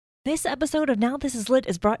This episode of Now This Is Lit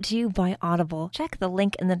is brought to you by Audible. Check the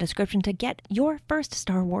link in the description to get your first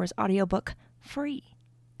Star Wars audiobook free.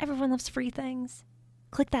 Everyone loves free things.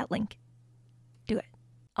 Click that link. Do it.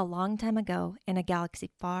 A long time ago, in a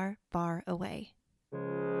galaxy far, far away.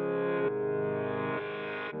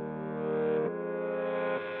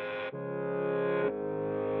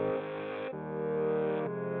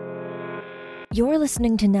 You're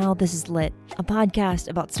listening to Now This Is Lit, a podcast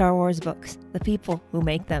about Star Wars books, the people who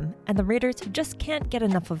make them, and the readers who just can't get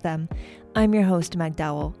enough of them. I'm your host, Meg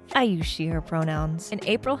Dowell. I use she, her pronouns, and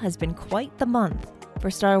April has been quite the month for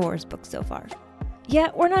Star Wars books so far.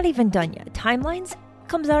 Yeah, we're not even done yet. Timelines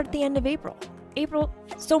comes out at the end of April.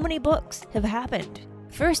 So many books have happened.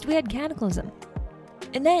 First, we had Cataclysm.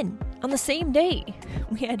 And then, on the same day,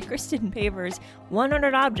 we had Kristen Paver's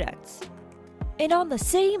 100 Objects. And on the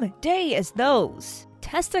same day as those,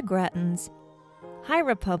 Tessa Gratton's High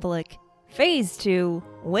Republic Phase 2,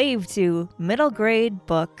 Wave 2, middle grade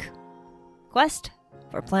book, Quest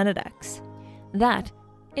for Planet X. That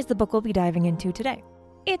is the book we'll be diving into today.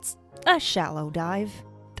 It's a shallow dive.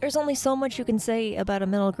 There's only so much you can say about a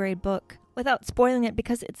middle grade book without spoiling it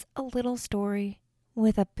because it's a little story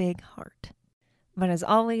with a big heart. But as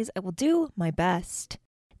always, I will do my best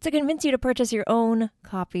to convince you to purchase your own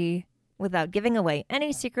copy without giving away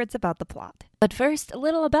any secrets about the plot. But first, a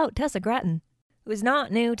little about Tessa Gratton, who is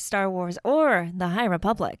not new to Star Wars or the High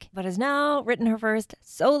Republic, but has now written her first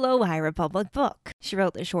solo High Republic book. She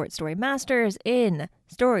wrote the short story Masters in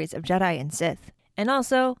Stories of Jedi and Sith, and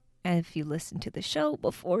also, if you listened to the show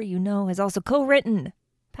before, you know, has also co-written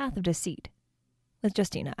Path of Deceit with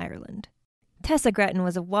Justina Ireland. Tessa Gratton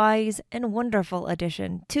was a wise and wonderful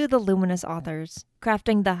addition to the Luminous authors,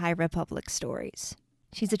 crafting the High Republic stories.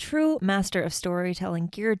 She's a true master of storytelling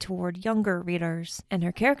geared toward younger readers, and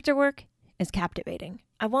her character work is captivating.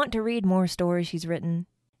 I want to read more stories she's written.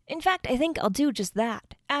 In fact, I think I'll do just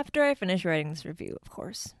that after I finish writing this review, of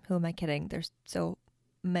course. Who am I kidding? There's so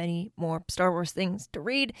many more Star Wars things to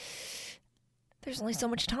read. There's only so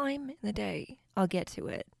much time in the day. I'll get to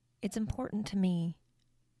it. It's important to me.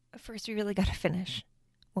 But first, we really gotta finish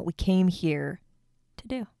what we came here to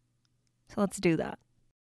do. So let's do that.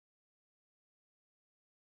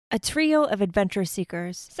 A trio of adventure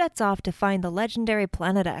seekers sets off to find the legendary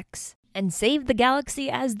Planet X and save the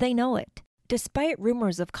galaxy as they know it. Despite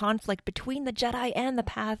rumors of conflict between the Jedi and the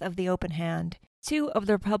Path of the Open Hand, two of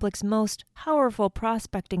the Republic's most powerful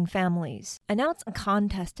prospecting families announce a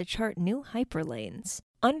contest to chart new hyperlanes.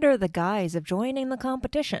 Under the guise of joining the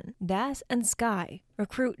competition, Daz and Sky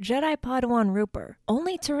recruit Jedi Padawan Rooper,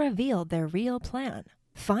 only to reveal their real plan: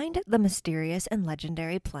 find the mysterious and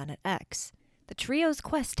legendary Planet X. The trio's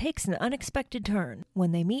quest takes an unexpected turn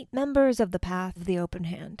when they meet members of the Path of the Open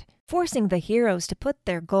Hand, forcing the heroes to put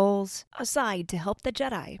their goals aside to help the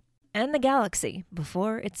Jedi and the galaxy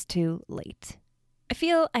before it's too late. I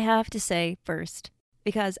feel I have to say first,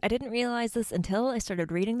 because I didn't realize this until I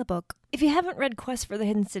started reading the book. If you haven't read Quest for the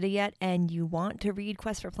Hidden City yet and you want to read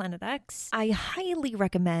Quest for Planet X, I highly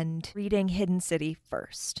recommend reading Hidden City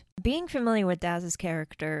first. Being familiar with Daz's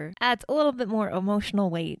character adds a little bit more emotional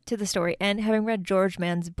weight to the story, and having read George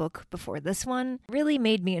Mann's book before this one really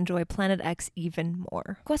made me enjoy Planet X even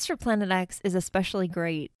more. Quest for Planet X is especially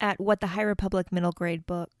great at what the High Republic middle grade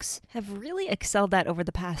books have really excelled at over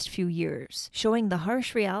the past few years, showing the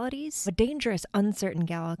harsh realities of a dangerous, uncertain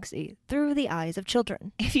galaxy through the eyes of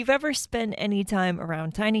children. If you've ever spent any time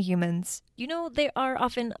around tiny humans, you know they are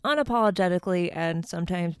often unapologetically and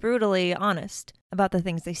sometimes brutally honest about the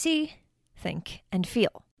things they see, think, and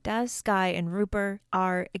feel. Daz, Sky, and Rooper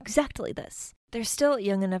are exactly this. They're still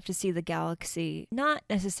young enough to see the galaxy, not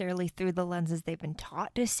necessarily through the lenses they've been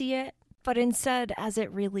taught to see it, but instead as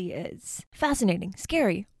it really is. Fascinating,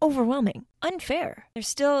 scary, overwhelming, unfair. They're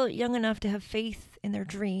still young enough to have faith in their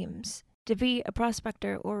dreams, to be a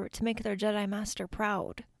prospector, or to make their Jedi Master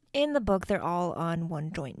proud. In the book, they're all on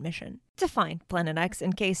one joint mission: to find Planet X,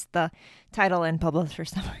 in case the title and publisher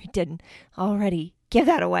summary didn't already give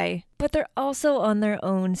that away. But they're also on their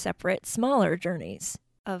own separate, smaller journeys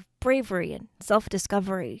of bravery and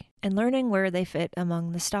self-discovery, and learning where they fit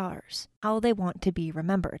among the stars, how they want to be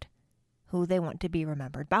remembered, who they want to be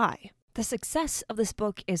remembered by. The success of this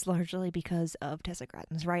book is largely because of Tessa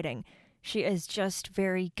Gratton's writing. She is just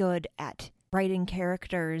very good at writing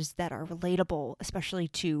characters that are relatable, especially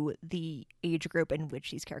to the age group in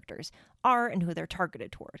which these characters are and who they're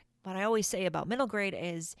targeted toward. What I always say about middle grade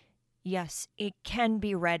is, yes, it can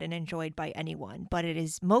be read and enjoyed by anyone, but it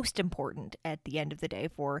is most important at the end of the day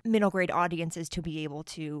for middle grade audiences to be able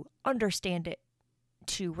to understand it,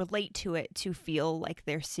 to relate to it, to feel like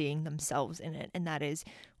they're seeing themselves in it. And that is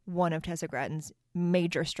one of Tessa Gratton's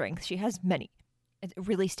major strengths. She has many. It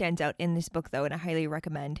really stands out in this book, though, and I highly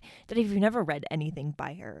recommend that if you've never read anything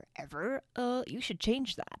by her ever, you should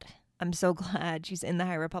change that. I'm so glad she's in the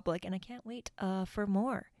High Republic, and I can't wait for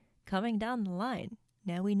more coming down the line.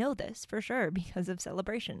 Now we know this for sure because of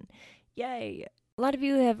Celebration. Yay! A lot of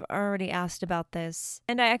you have already asked about this,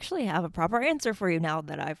 and I actually have a proper answer for you now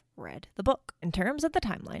that I've read the book. In terms of the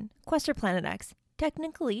timeline, Quest for Planet X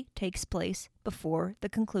technically takes place before the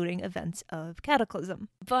concluding events of Cataclysm.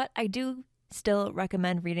 But I do still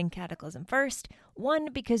recommend reading Cataclysm first.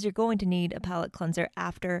 One, because you're going to need a palate cleanser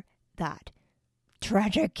after that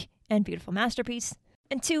tragic and beautiful masterpiece.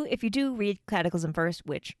 And two, if you do read Cataclysm first,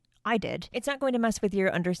 which I did, it's not going to mess with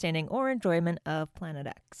your understanding or enjoyment of Planet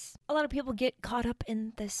X. A lot of people get caught up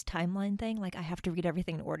in this timeline thing, like I have to read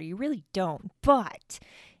everything in order. You really don't. But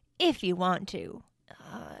if you want to,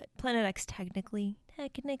 Planet X technically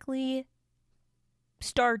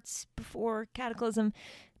starts before Cataclysm,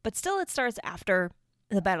 but still it starts after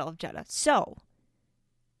the Battle of Jedha. So,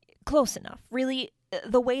 close enough. Really,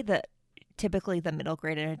 the way that typically the middle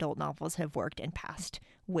grade and adult novels have worked in past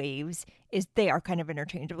waves is they are kind of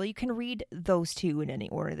interchangeable. You can read those two in any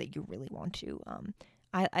order that you really want to.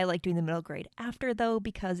 I like doing the middle grade after, though,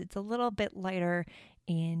 because it's a little bit lighter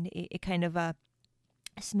and it kind of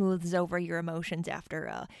smooths over your emotions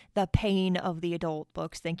after the pain of the adult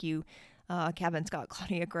books. Thank you, Kevin Scott,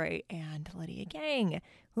 Claudia Gray, and Lydia Gang.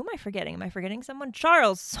 Who am I forgetting? Am I forgetting someone?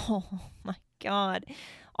 Charles! Oh my god.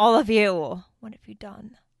 All of you. What have you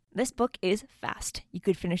done? This book is fast. You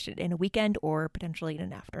could finish it in a weekend or potentially in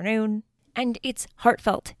an afternoon. And it's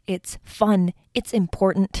heartfelt. It's fun. It's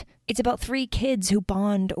important. It's about 3 kids who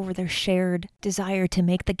bond over their shared desire to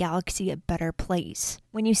make the galaxy a better place.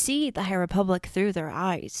 When you see the High Republic through their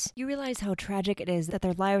eyes, you realize how tragic it is that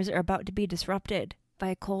their lives are about to be disrupted by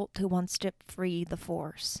a cult who wants to free the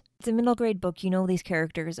Force. It's a middle grade book. You know these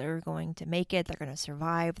characters are going to make it. They're going to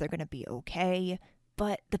survive. They're going to be okay.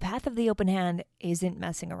 But the path of the open hand isn't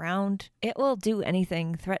messing around. It will do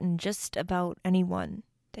anything, threaten just about anyone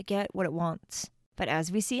to get what it wants. But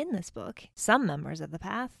as we see in this book, some members of the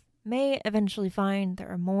path may eventually find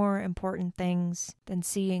there are more important things than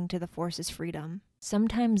seeing to the Force's freedom.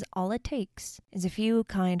 Sometimes all it takes is a few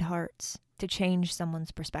kind hearts to change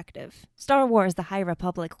someone's perspective. Star Wars: The High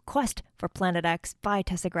Republic Quest for Planet X by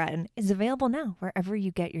Tessa Gratton is available now wherever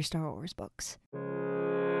you get your Star Wars books.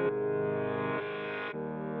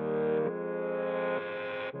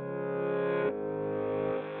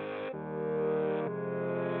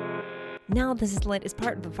 Now This Is Lit is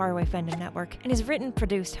part of the Faraway Fandom Network and is written,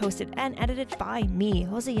 produced, hosted, and edited by me.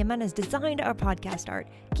 Jose Jimenez designed our podcast art.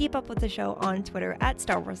 Keep up with the show on Twitter at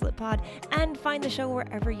Star Wars Lit Pod and find the show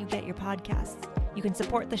wherever you get your podcasts. You can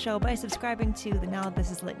support the show by subscribing to the Now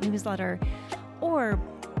This Is Lit newsletter or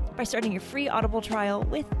by starting your free Audible trial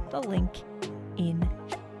with the link in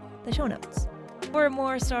the show notes. For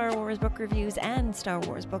more Star Wars book reviews and Star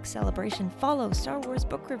Wars book celebration, follow Star Wars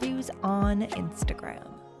book reviews on Instagram.